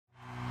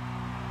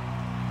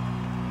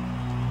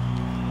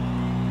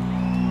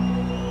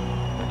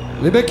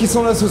Les mecs qui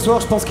sont là ce soir,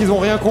 je pense qu'ils ont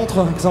rien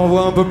contre, que ça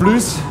envoie un peu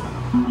plus.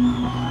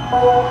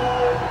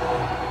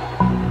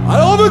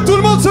 Alors on veut que tout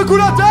le monde secoue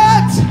la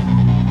tête.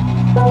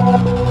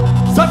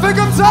 Ça fait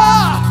comme ça.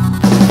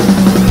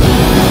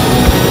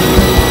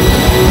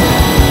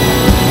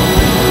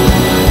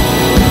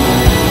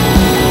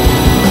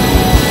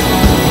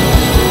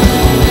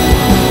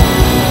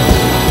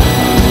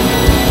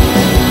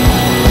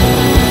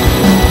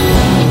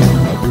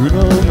 I do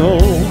not know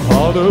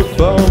how the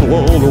third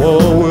world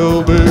war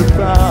will be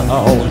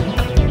found,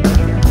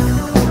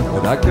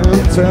 but I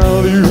can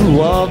tell you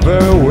what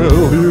there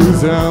will be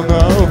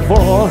enough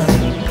for.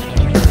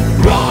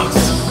 Rocks!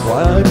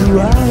 Why do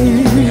I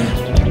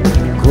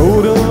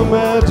grow the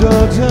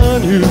message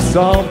and you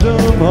stop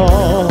them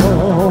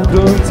all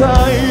the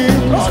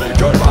time?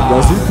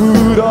 Does he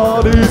put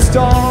all this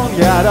tongue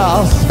at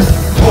us?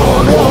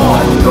 World War,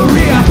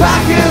 Korea,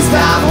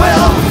 Pakistan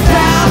will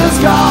stand us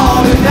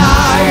call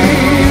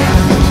tonight.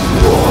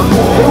 World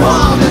War, they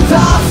want the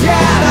toss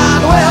yet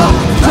and will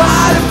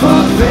try to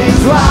put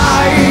things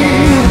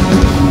right.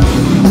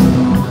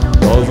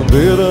 Doesn't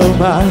it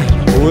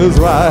matter who is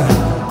right,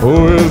 who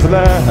is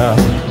left?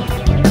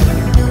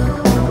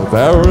 The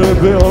very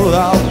build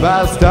up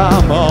past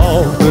time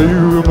of the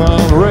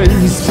human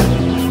race.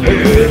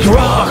 It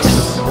rocks.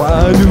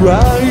 Why do I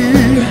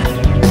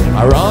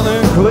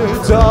ironically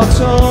touch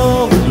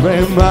on the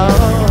grave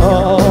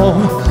all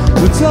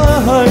the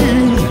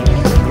time?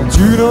 Don't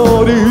you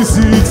know this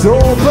is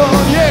open,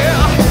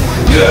 yeah,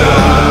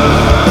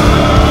 yeah.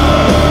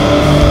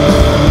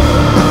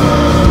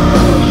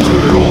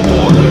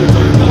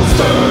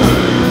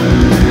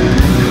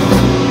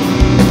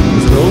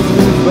 It's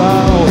closely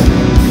found,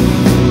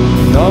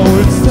 now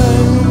it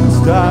stands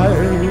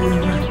tight.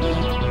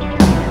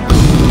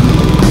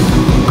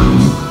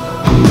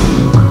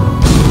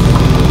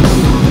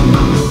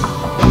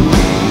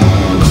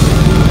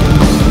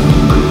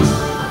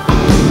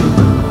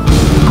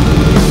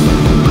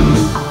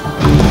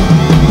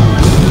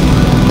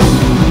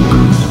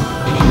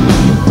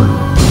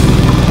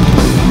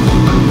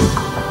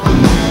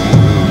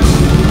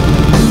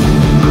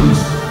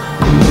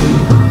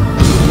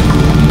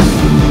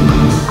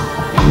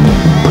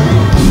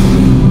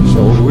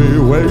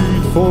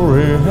 For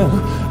him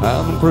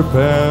and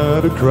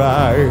prepare to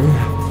cry.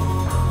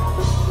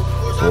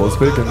 For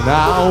speaking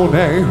now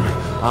name,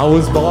 I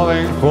was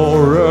balling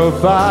for a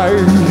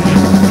fight.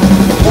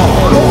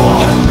 World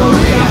War,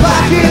 Korea,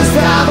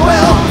 Pakistan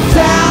will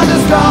stand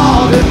us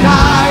call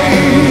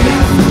tonight.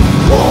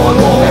 World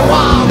War, they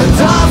want the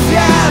toss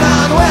yet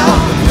and will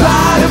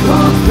try to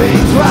put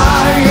things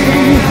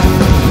right.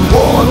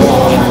 World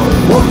War,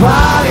 we're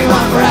fighting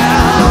my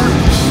friend,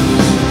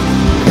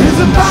 it's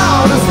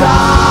about to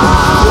start.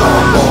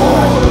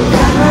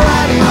 Get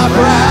ready, my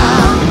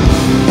friend,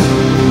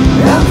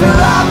 and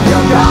fill up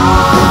your gun.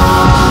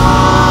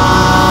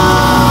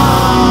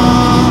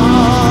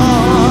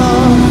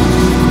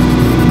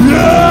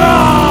 Yeah!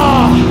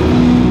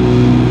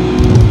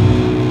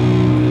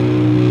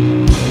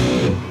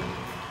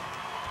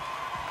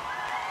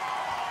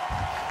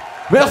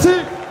 Merci.